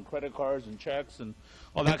PayPal and credit cards and checks and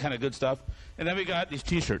all that kind of good stuff. And then we got these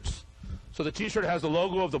T-shirts. So the T-shirt has the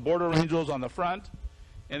logo of the Border Angels on the front.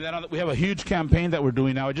 And then we have a huge campaign that we're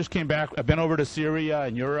doing now. I just came back. I've been over to Syria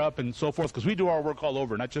and Europe and so forth because we do our work all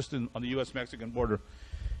over, not just on the U.S.-Mexican border.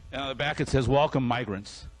 And on the back it says, "Welcome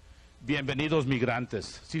migrants. Bienvenidos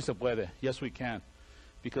migrantes. Si se puede. Yes, we can."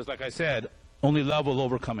 Because like I said, only love will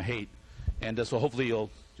overcome hate. And so hopefully you'll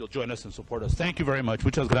join us and support us. Thank you very much.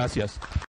 Muchas gracias.